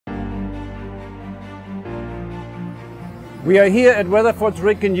We are here at Weatherford's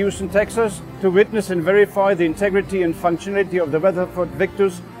rig in Houston, Texas to witness and verify the integrity and functionality of the Weatherford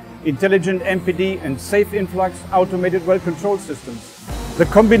Victus intelligent MPD and safe influx automated well control systems. The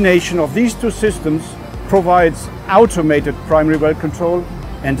combination of these two systems provides automated primary well control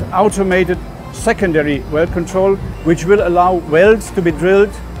and automated secondary well control, which will allow wells to be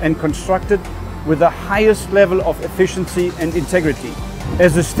drilled and constructed with the highest level of efficiency and integrity.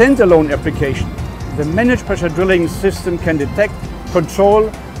 As a standalone application, the managed pressure drilling system can detect, control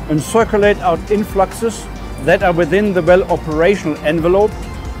and circulate out influxes that are within the well operational envelope,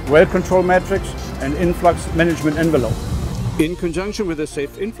 well control matrix and influx management envelope. In conjunction with the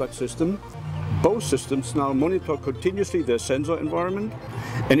safe influx system, both systems now monitor continuously their sensor environment,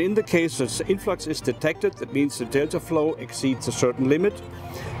 and in the case that influx is detected, that means the delta flow exceeds a certain limit,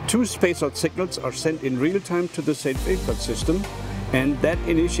 two space-out signals are sent in real time to the safe influx system, and that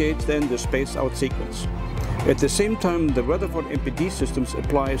initiates then the space-out sequence. At the same time, the Weatherford MPD systems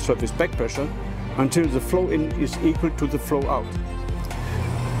apply surface back pressure until the flow-in is equal to the flow-out.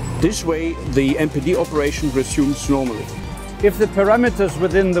 This way, the MPD operation resumes normally. If the parameters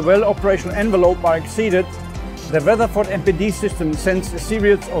within the well operational envelope are exceeded, the Weatherford MPD system sends a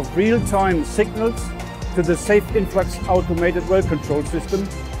series of real-time signals to the safe influx automated well control system,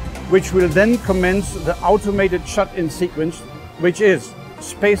 which will then commence the automated shut-in sequence, which is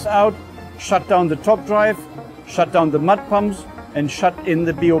space out, shut down the top drive, shut down the mud pumps and shut in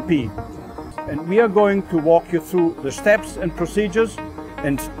the BOP. And we are going to walk you through the steps and procedures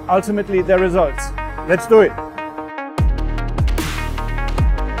and ultimately their results. Let's do it.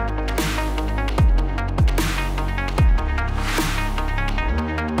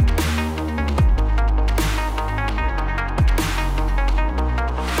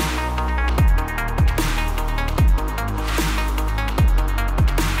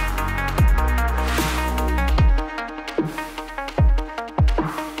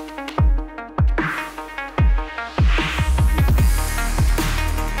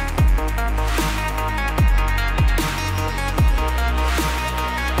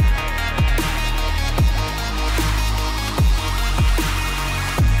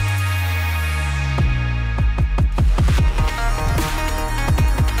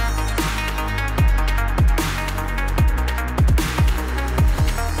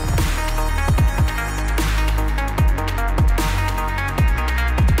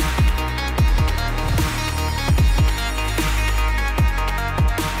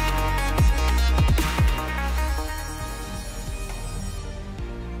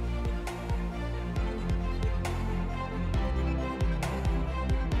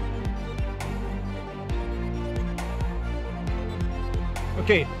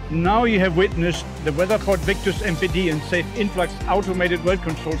 Okay, now you have witnessed the Weatherford Victus MPD and safe influx automated well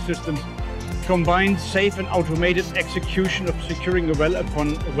control systems combined safe and automated execution of securing a well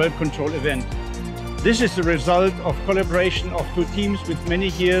upon a well control event. This is the result of collaboration of two teams with many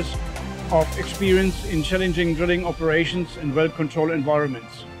years of experience in challenging drilling operations and well control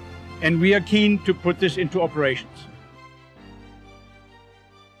environments. And we are keen to put this into operations.